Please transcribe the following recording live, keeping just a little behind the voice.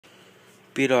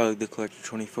B-Dog the Collector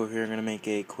 24 here. I'm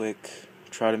gonna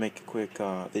try to make a quick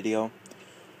video.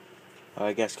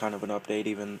 I guess kind of an update.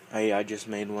 Even I just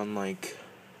made one like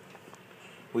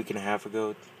a week and a half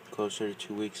ago, closer to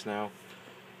 2 weeks now.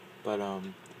 But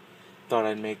thought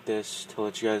I'd make this to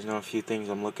let you guys know a few things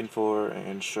I'm looking for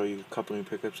and show you a couple new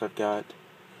pickups I've got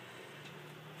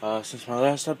since my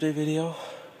last update video.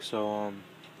 So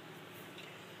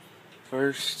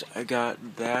first, I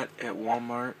got that at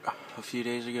Walmart a few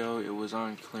days ago. It was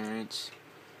on clearance,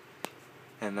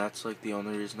 and that's like the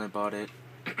only reason I bought it.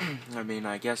 I mean,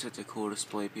 I guess it's a cool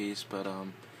display piece, but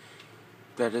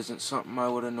that isn't something I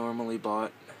would have normally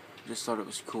bought. Just thought it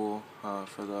was cool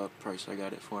for the price I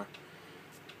got it for.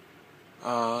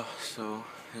 So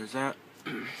there's that.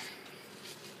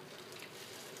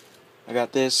 I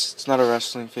got this. It's not a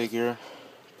wrestling figure,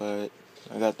 but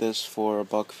I got this for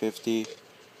 $1.50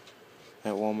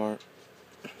 at Walmart.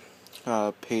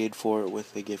 Paid for it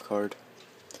with a gift card.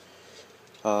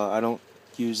 I don't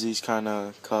use these kind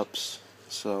of cups,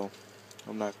 so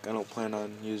I don't plan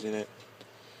on using it.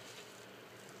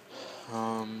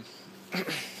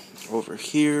 Over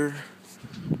here,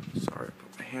 sorry, I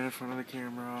put my hand in front of the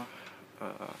camera.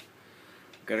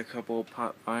 Got a couple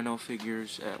pop vinyl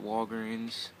figures at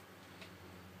Walgreens.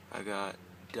 I got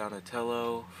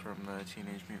Donatello from the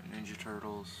Teenage Mutant Ninja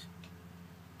Turtles.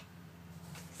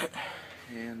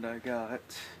 And I got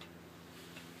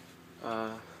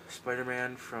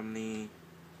Spider-Man from the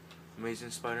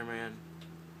Amazing Spider-Man.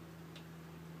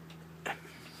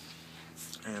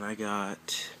 And I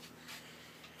got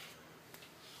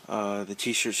the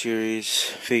T-shirt series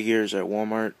figures at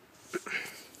Walmart.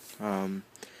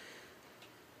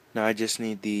 Now I just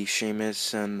need the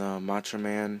Sheamus and the Macho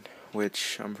Man,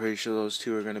 which I'm pretty sure those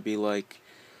two are going to be like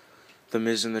the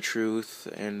Miz and the Truth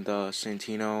and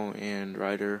Santino and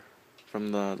Ryder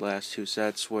from the last two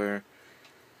sets, where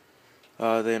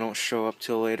they don't show up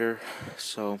till later.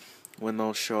 So when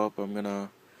those show up, I'm gonna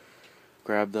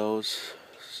grab those.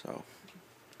 So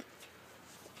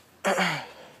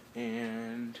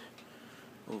and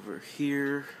over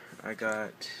here I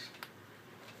got,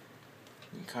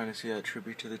 you can kind of see that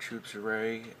Tribute to the Troops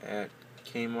array at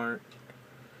Kmart.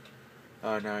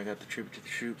 Now I got the Tribute to the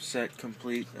Troops set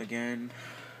complete again.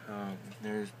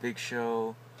 There's Big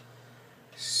Show,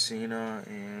 Cena,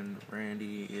 and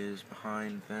Randy is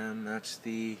behind them. That's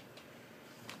the,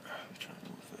 I'm trying to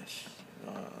move this,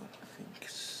 I think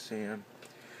Sam.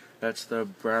 That's the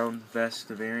brown vest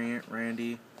variant,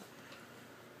 Randy.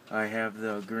 I have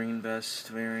the green vest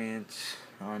variant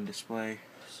on display,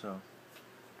 so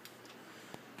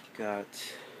got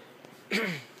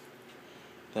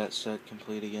that set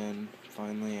complete again,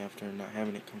 finally, after not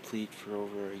having it complete for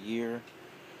over a year.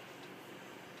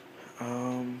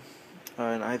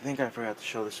 And I think I forgot to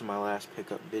show this in my last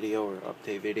pickup video or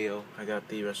update video. I got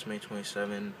the WrestleMania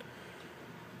 27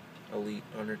 Elite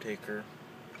Undertaker.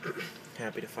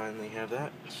 Happy to finally have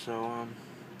that. So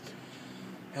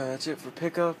that's it for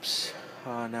pickups.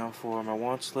 Now for my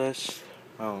wants list.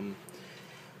 I'm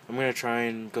gonna try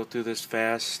and go through this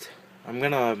fast. I'm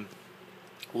gonna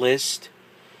list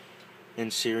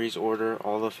in series order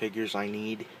all the figures I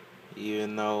need,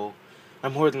 even though I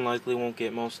more than likely won't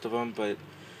get most of them, but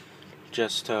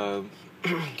just to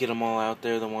get them all out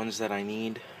there, the ones that I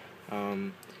need.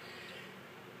 From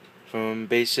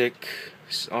basic,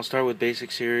 I'll start with basic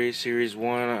series. Series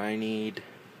 1, I need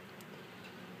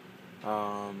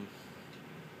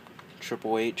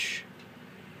Triple H.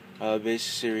 Basic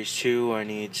series 2, I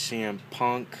need CM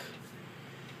Punk.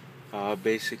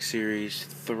 Basic series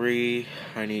 3,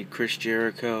 I need Chris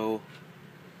Jericho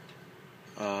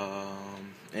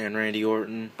and Randy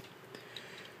Orton.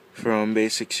 From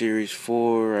basic series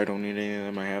 4, I don't need any of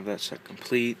them, I have that set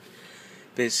complete.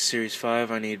 Basic series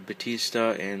 5, I need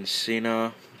Batista and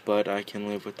Cena, but I can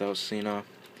live without Cena.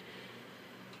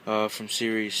 From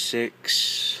series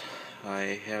 6,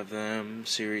 I have them.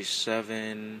 Series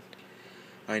 7,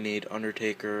 I need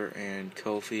Undertaker and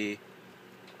Kofi.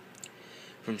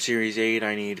 From series 8,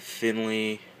 I need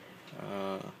Finlay,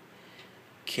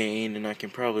 Kane, and I can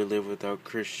probably live without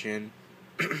Christian.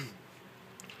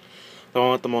 The one I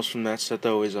want the most from that set,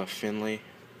 though, is Finlay.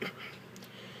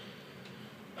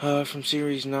 From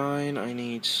series 9, I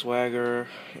need Swagger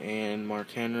and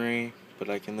Mark Henry, but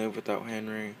I can live without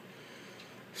Henry.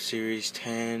 Series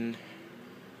 10,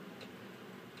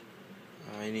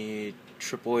 I need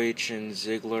Triple H and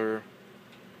Ziggler.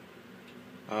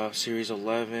 Series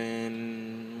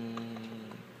 11,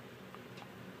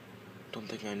 don't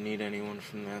think I need anyone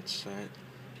from that set.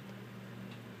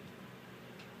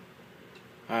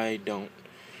 I don't.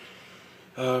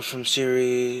 from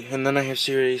series, and then I have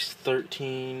series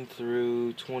 13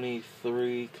 through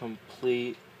 23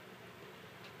 complete.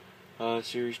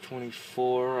 Series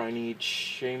 24, I need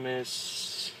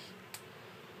Sheamus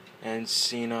and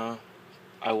Cena.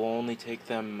 I will only take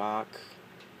them mock,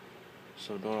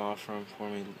 so don't offer them for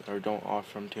me, or don't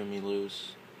offer them to me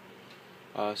loose.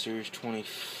 Series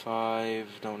 25,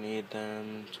 don't need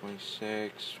them.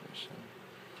 26,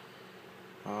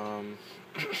 27.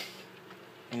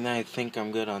 And I think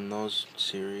I'm good on those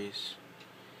series.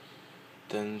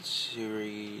 Then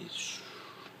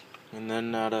and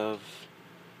then out of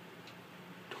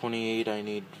 28, I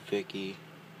need Vickie.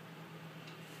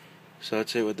 So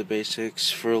that's it with the basics.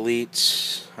 For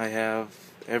elites, I have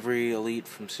every elite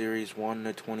from series 1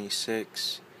 to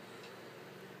 26.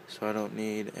 So I don't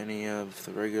need any of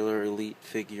the regular elite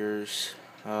figures.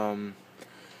 For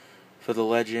the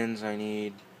legends, I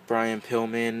need Brian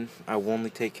Pillman. I will only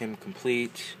take him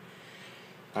complete.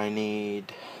 I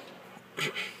need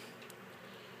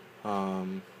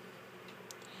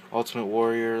Ultimate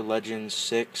Warrior Legends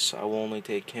 6. I will only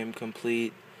take him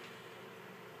complete.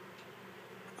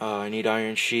 I need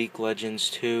Iron Sheik Legends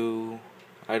 2.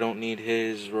 I don't need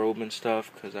his robe and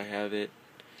stuff because I have it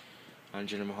on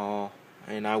Jinder Mahal.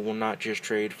 And I will not just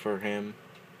trade for him.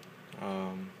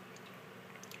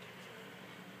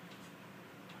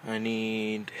 I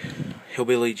need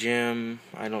Hillbilly Jim.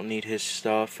 I don't need his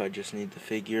stuff. I just need the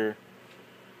figure.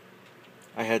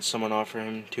 I had someone offer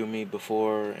him to me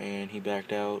before and he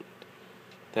backed out.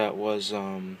 That was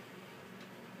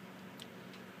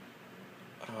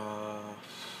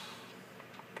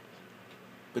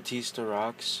Batista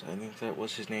Rocks. I think that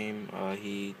was his name.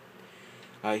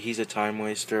 He's a time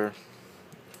waster.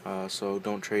 So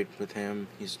don't trade with him.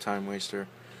 He's a time waster.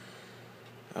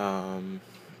 Then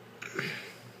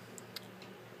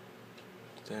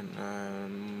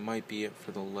might be it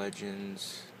for the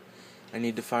legends. I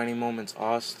need Defining Moments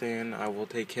Austin. I will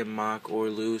take him mock or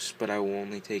loose, but I will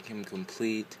only take him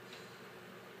complete.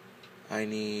 I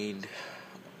need...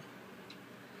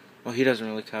 Well, he doesn't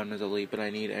really count as elite, but I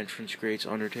need Entrance Greats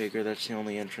Undertaker. That's the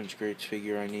only Entrance Greats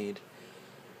figure I need.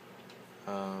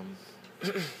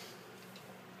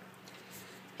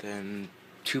 Then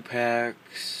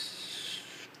 2-packs.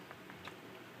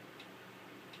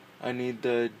 I need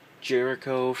the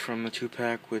Jericho from the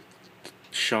 2-pack with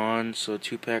Shawn, so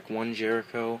 2-pack 1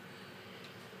 Jericho.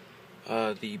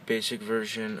 The basic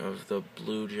version of the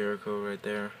blue Jericho right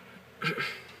there.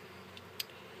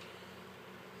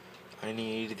 I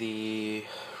need the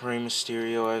Rey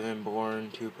Mysterio Evan Bourne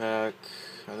 2-pack.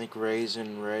 I think Rey's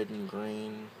in red and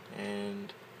green,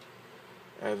 and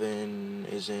Evan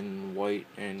is in white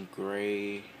and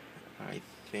gray, I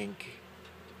think.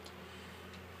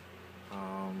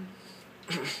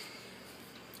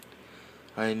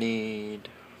 I need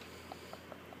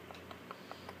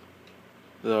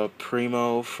the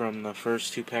Primo from the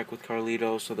first 2-pack with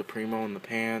Carlito, so the Primo in the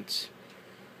pants.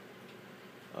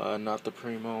 Not the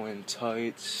Primo in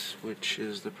tights, which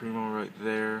is the Primo right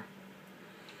there.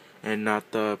 And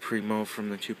not the Primo from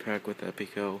the 2-pack with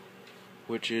Epico,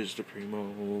 which is the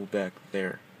Primo back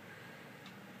there.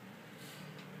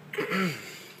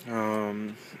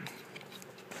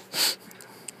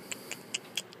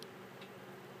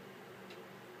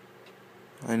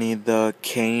 I need the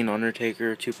Kane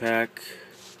Undertaker 2-pack.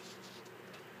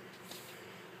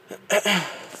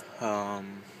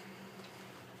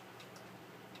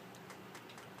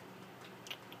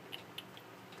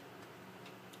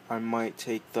 I might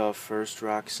take the first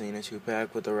Cena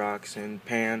 2-pack with the rocks and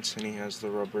pants, and he has the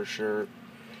rubber shirt.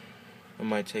 I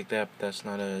might take that, but that's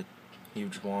not a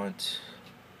huge want.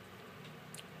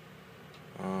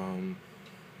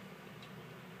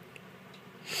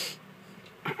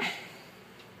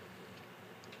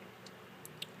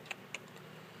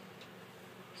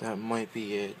 That might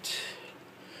be it.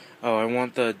 Oh, I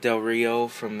want the Del Rio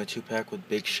from the 2-pack with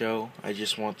Big Show. I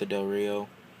just want the Del Rio.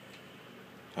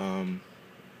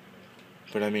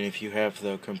 But I mean, if you have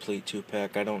the complete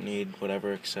 2-pack, I don't need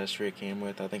whatever accessory it came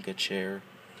with. I think a chair.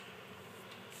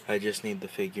 I just need the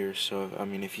figure. So, I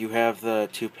mean, if you have the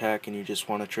 2-pack and you just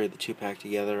want to trade the 2-pack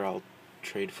together, I'll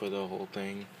trade for the whole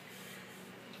thing.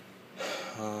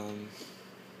 I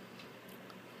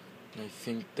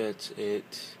think that's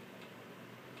it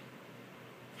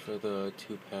for the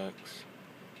 2-packs.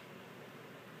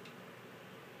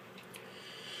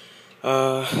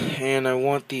 And I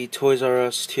want the Toys R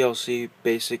Us TLC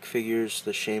basic figures,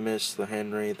 the Sheamus, the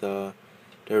Henry, the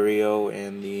Rio,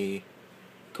 and the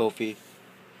Kofi.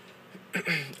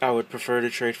 I would prefer to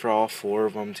trade for all 4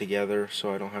 of them together,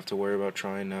 so I don't have to worry about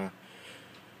trying to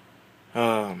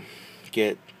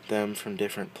get them from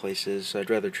different places.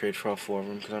 I'd rather trade for all 4 of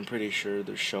them because I'm pretty sure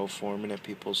they're shelf forming at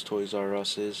people's Toys R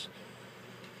Us's.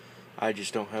 I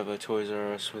just don't have a Toys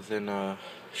R Us within a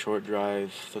short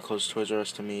drive. The closest Toys R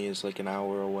Us to me is like an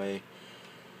hour away.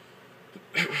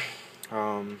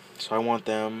 So I want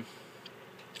them.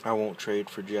 I won't trade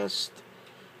for just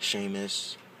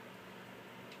Sheamus.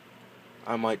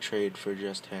 I might trade for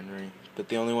just Henry. But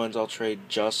the only ones I'll trade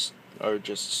just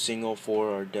single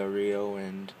for are Guerrero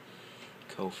and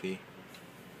Kofi.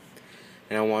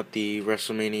 And I want the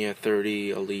WrestleMania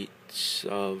 30 Elites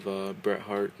of Bret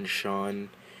Hart and Shawn.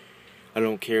 I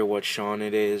don't care what Shawn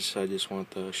it is. I just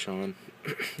want the Shawn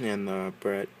and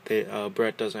Bret.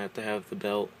 Bret doesn't have to have the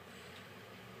belt.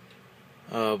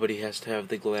 But he has to have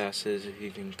the glasses if he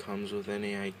even comes with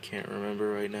any. I can't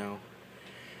remember right now.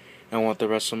 I want the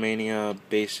WrestleMania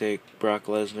basic Brock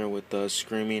Lesnar with the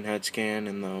screaming head scan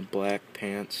and the black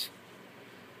pants.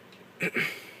 I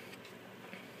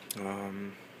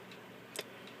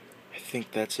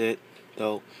think that's it,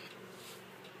 though.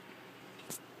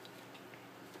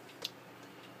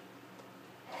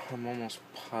 I'm almost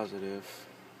positive.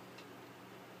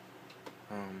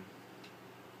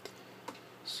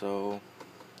 So,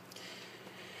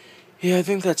 yeah, I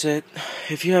think that's it.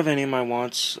 If you have any of my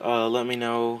wants, let me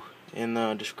know in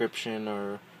the description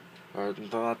or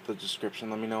not the description.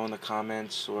 Let me know in the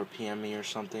comments or PM me or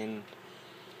something.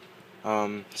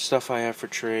 Stuff I have for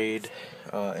trade.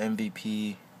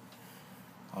 MVP.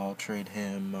 I'll trade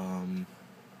him.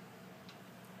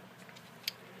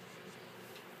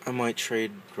 I might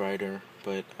trade Ryder,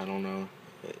 but I don't know.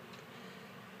 It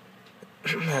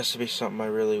has to be something I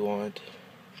really want,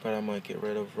 but I might get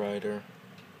rid of Ryder.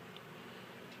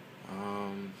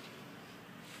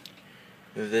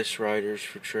 This Ryder's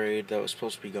for trade. That was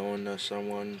supposed to be going to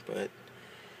someone, but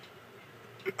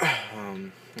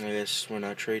I guess we're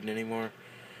not trading anymore.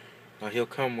 He'll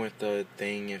come with the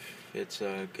thing if it's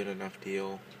a good enough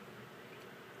deal.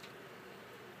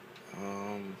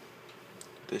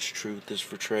 This Truth is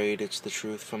for trade. It's the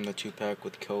Truth from the 2-pack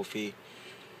with Kofi.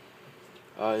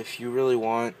 If you really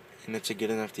want, and it's a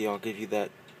good enough deal, I'll give you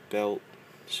that belt,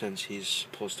 since he's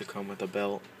supposed to come with a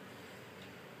belt.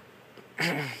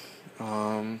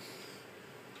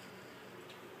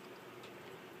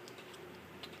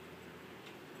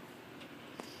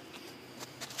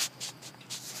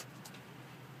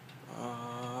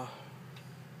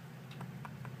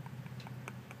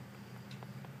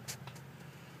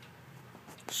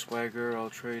 Swagger, I'll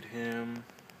trade him.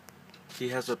 He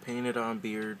has a painted on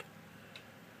beard.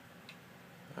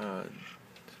 I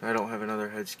don't have another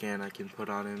head scan I can put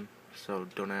on him, so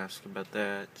don't ask about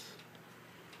that.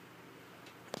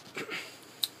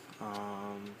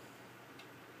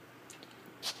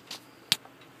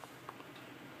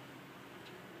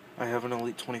 I have an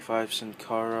Elite 25 Sin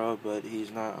Cara, but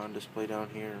he's not on display down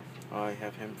here. I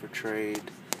have him for trade.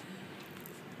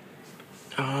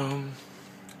 I'll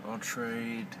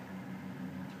trade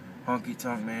Honky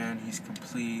Tonk Man. He's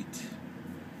complete.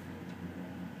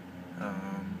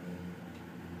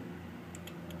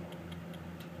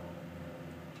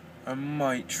 I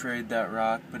might trade that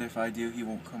Rock, but if I do, he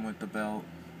won't come with the belt.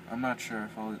 I'm not sure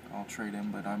if I'll trade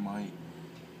him, but I might.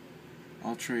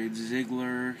 I'll trade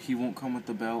Ziggler. He won't come with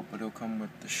the belt, but he'll come with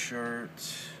the shirt.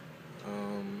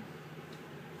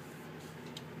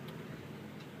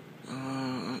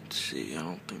 Let's see. I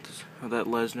don't think this. That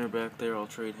Lesnar back there, I'll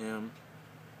trade him.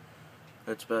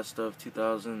 That's best of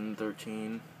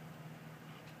 2013,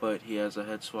 but he has a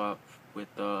head swap with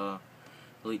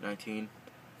Elite 19.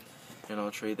 And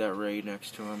I'll trade that Ray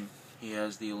next to him. He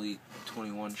has the Elite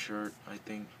 21 shirt, I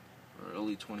think, or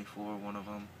Elite 24, one of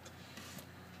them.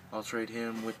 I'll trade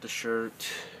him with the shirt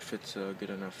if it's a good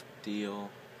enough deal.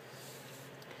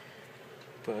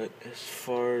 But as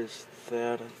far as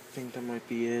that, I think that might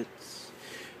be it.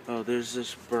 Oh, there's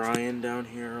this Brian down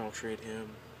here. I'll trade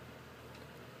him.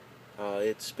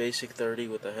 It's basic 30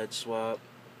 with a head swap.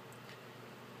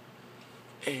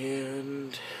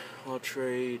 And I'll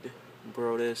trade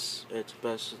Brodus. It's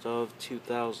best of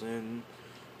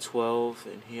 2012,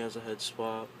 and he has a head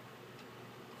swap.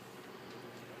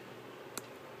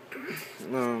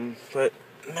 But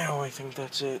now I think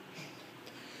that's it.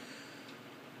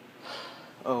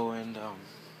 Oh, and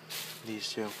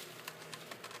these two.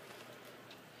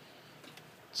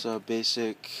 It's a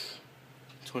basic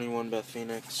 21 Beth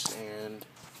Phoenix and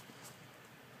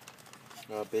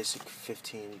basic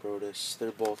 15 Brodus.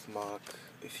 They're both mock.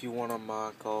 If you want a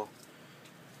mock, I'll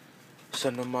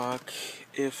send a mock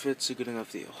if it's a good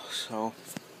enough deal. So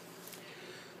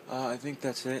I think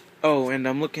that's it. Oh, and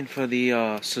I'm looking for the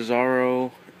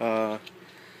Cesaro, Dolph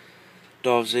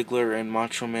Ziggler, and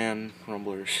Macho Man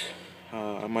Rumblers.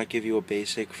 I might give you a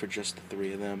basic for just the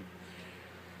 3 of them.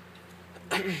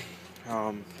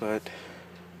 But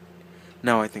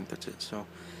no, I think that's it. So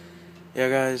yeah,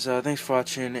 guys, thanks for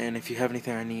watching, and if you have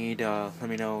anything I need, let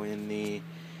me know in the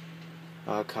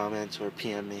comments or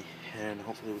PM me, and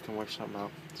hopefully we can work something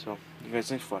out. So you guys,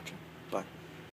 thanks for watching. Bye.